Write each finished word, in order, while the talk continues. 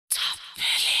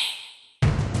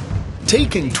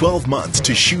Taking 12 months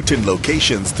to shoot in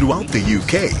locations throughout the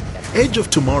UK, Edge of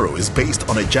Tomorrow is based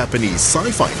on a Japanese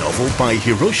sci-fi novel by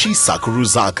Hiroshi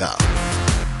Sakuruzaka.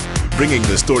 Bringing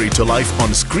the story to life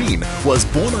on screen was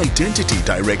Born Identity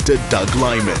director Doug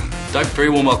Liman. Doug, very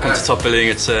warm welcome to Top Billing.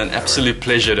 It's an absolute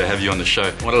pleasure to have you on the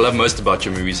show. What I love most about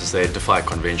your movies is they defy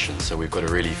convention. So we've got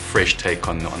a really fresh take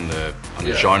on the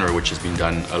genre which has been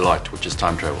done a lot, which is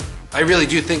time travel. I really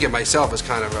do think of myself as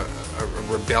kind of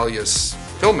a rebellious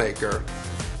filmmaker.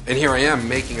 And here I am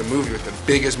making a movie with the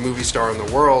biggest movie star in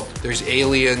the world. There's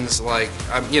aliens, like,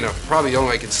 probably the only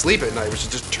way I could sleep at night was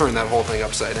to just turn that whole thing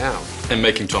upside down. And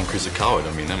making Tom Cruise a coward,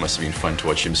 I mean, that must have been fun to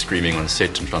watch him screaming on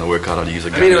set and trying to work out how to use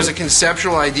a gun. I mean, it was a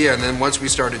conceptual idea, and then once we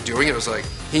started doing it, it was like,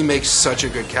 he makes such a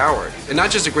good coward. And not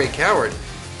just a great coward,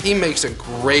 he makes a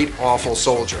great, awful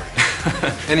soldier.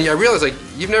 And I realized, like,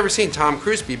 you've never seen Tom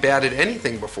Cruise be bad at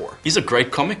anything before. He's a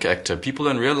great comic actor. People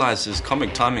don't realize his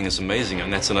comic timing is amazing,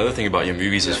 and that's another thing about your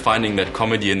movies is finding that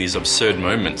comedy in these absurd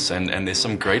moments, and there's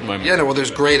some great moments. Yeah, no, well,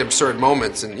 there's great absurd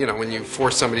moments, and when you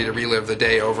force somebody to relive the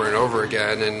day over and over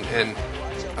again,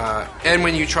 and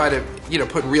when you try to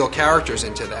put real characters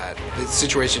into that, the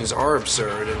situations are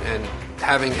absurd, and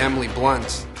having Emily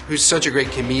Blunt, who's such a great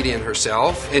comedian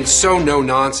herself, and so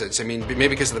no-nonsense. I mean, maybe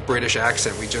because of the British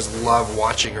accent, we just love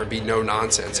watching her be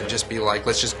no-nonsense and just be like,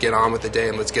 let's just get on with the day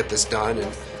and let's get this done.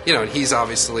 And, and he's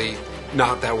obviously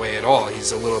not that way at all.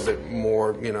 He's a little bit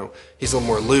more, he's a little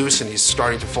more loose, and he's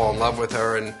starting to fall in love with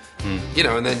her. And,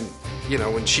 and then,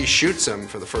 when she shoots him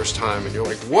for the first time, and you're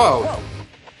like, whoa.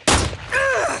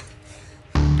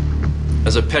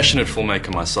 As a passionate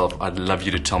filmmaker myself, I'd love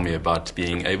you to tell me about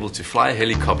being able to fly a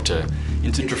helicopter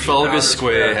into Trafalgar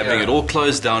Square, having it all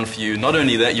closed down for you. Not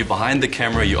only that, you're behind the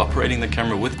camera, you're operating the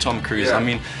camera with Tom Cruise. Yeah. I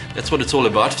mean, that's what it's all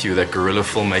about for you, that guerrilla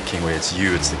filmmaking where it's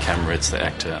you, it's the camera, it's the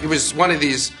actor. It was one of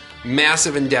these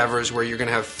massive endeavors where you're going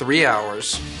to have 3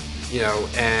 hours,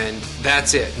 and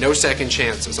that's it. No second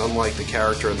chances, unlike the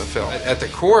character in the film. At the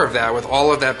core of that, with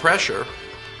all of that pressure,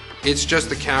 it's just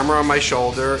the camera on my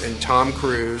shoulder and Tom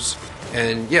Cruise.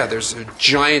 And yeah, there's a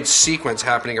giant sequence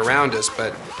happening around us,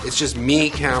 but it's just me,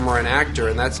 camera, and actor,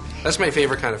 and that's my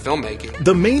favorite kind of filmmaking.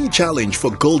 The main challenge for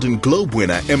Golden Globe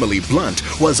winner Emily Blunt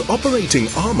was operating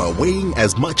armor weighing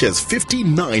as much as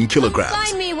 59 kilograms.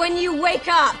 Find me when you wake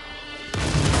up!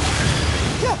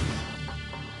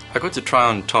 I got to try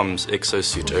on Tom's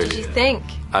exosuit earlier. What did you think?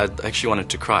 I actually wanted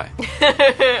to cry.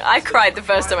 I cried the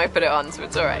first time I put it on, so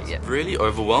it's alright, yeah. Really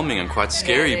overwhelming and quite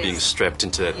scary being strapped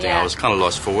into that thing. Yeah. I was kind of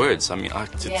lost for words. I mean,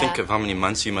 think of how many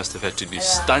months you must have had to do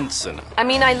stunts. I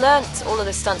mean, I learnt all of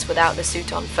the stunts without the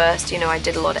suit on first. I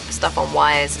did a lot of stuff on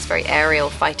wires. It's very aerial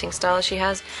fighting style she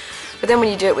has. But then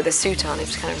when you do it with a suit on, you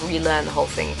just kind of relearn the whole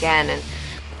thing again. And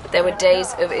there were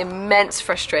days of immense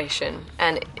frustration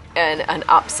and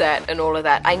upset and all of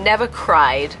that. I never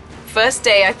cried. First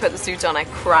day I put the suit on, I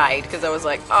cried because I was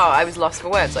like, I was lost for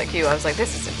words like you. I was like,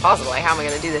 this is impossible. Like, how am I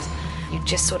going to do this? You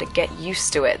just sort of get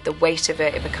used to it. The weight of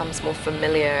it becomes more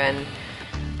familiar. And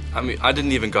I mean, I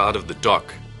didn't even go out of the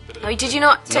dock. oh, did you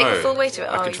not take the full weight of it?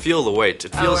 I could feel the weight.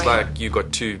 It feels like you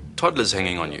got 2 toddlers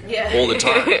hanging on you all the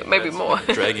time. Maybe more.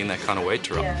 Dragging that kind of weight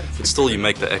around. But still, you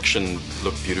make the action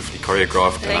look beautifully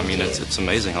choreographed. And I mean, it's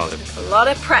amazing how a lot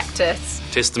of practice.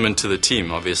 Testament to the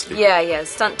team, obviously. Yeah, the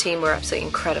stunt team were absolutely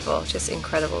incredible. Just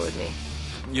incredible with me.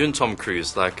 You and Tom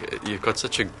Cruise, like, you've got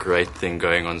such a great thing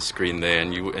going on screen there,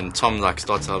 and Tom, like,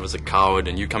 starts out as a coward,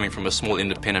 and you coming from a small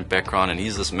independent background, and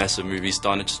he's this massive movie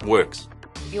star, and it just works.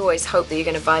 You always hope that you're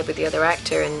going to vibe with the other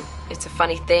actor, and it's a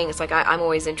funny thing. It's like I'm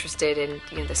always interested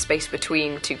in the space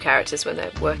between two characters when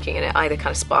they're working, and it either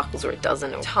kind of sparkles or it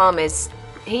doesn't. Tom is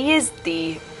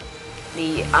the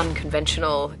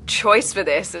unconventional choice for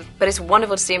this, but it's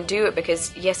wonderful to see him do it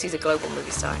because yes, he's a global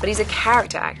movie star, but he's a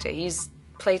character actor. He's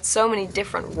played so many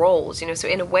different roles, so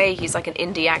in a way he's like an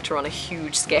indie actor on a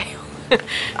huge scale.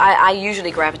 I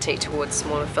usually gravitate towards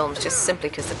smaller films just simply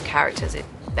because the characters are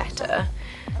better.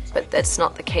 But that's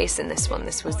not the case in this one.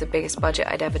 This was the biggest budget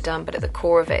I'd ever done, but at the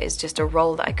core of it is just a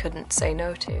role that I couldn't say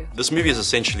no to. This movie is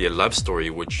essentially a love story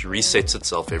which resets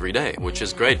itself every day, which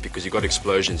is great because you've got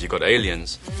explosions, you've got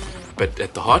aliens, but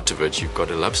at the heart of it, you've got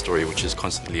a love story which is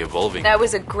constantly evolving. That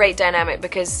was a great dynamic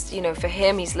because, for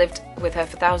him, he's lived with her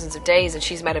for thousands of days and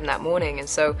she's met him that morning, and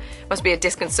so it must be a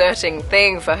disconcerting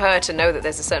thing for her to know that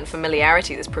there's a certain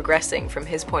familiarity that's progressing from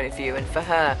his point of view, and for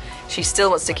her, she still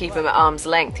wants to keep him at arm's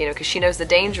length, because she knows the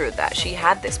danger of that. She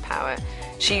had this power.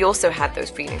 She also had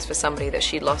those feelings for somebody that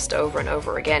she lost over and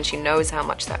over again. She knows how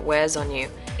much that wears on you.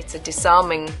 It's a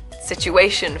disarming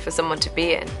situation for someone to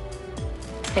be in.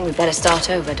 I think we better start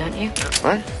over, don't you?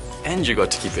 What? And you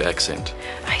got to keep your accent.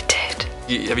 I did.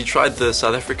 Have you tried the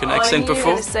South African I accent knew you were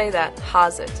before? going to say that.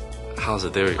 Hazard. How's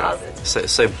it? There we go. How's it?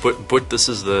 Say, but this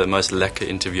is the most lekker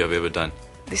interview I've ever done.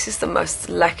 This is the most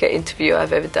lekker interview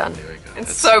I've ever done. There we go.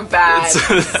 It's so bad. So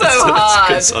hard.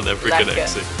 Good South African Lekker.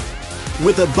 accent.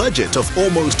 With a budget of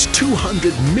almost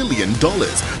 $200 million,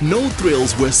 no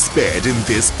thrills were spared in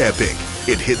this epic.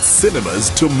 It hits cinemas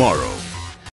tomorrow.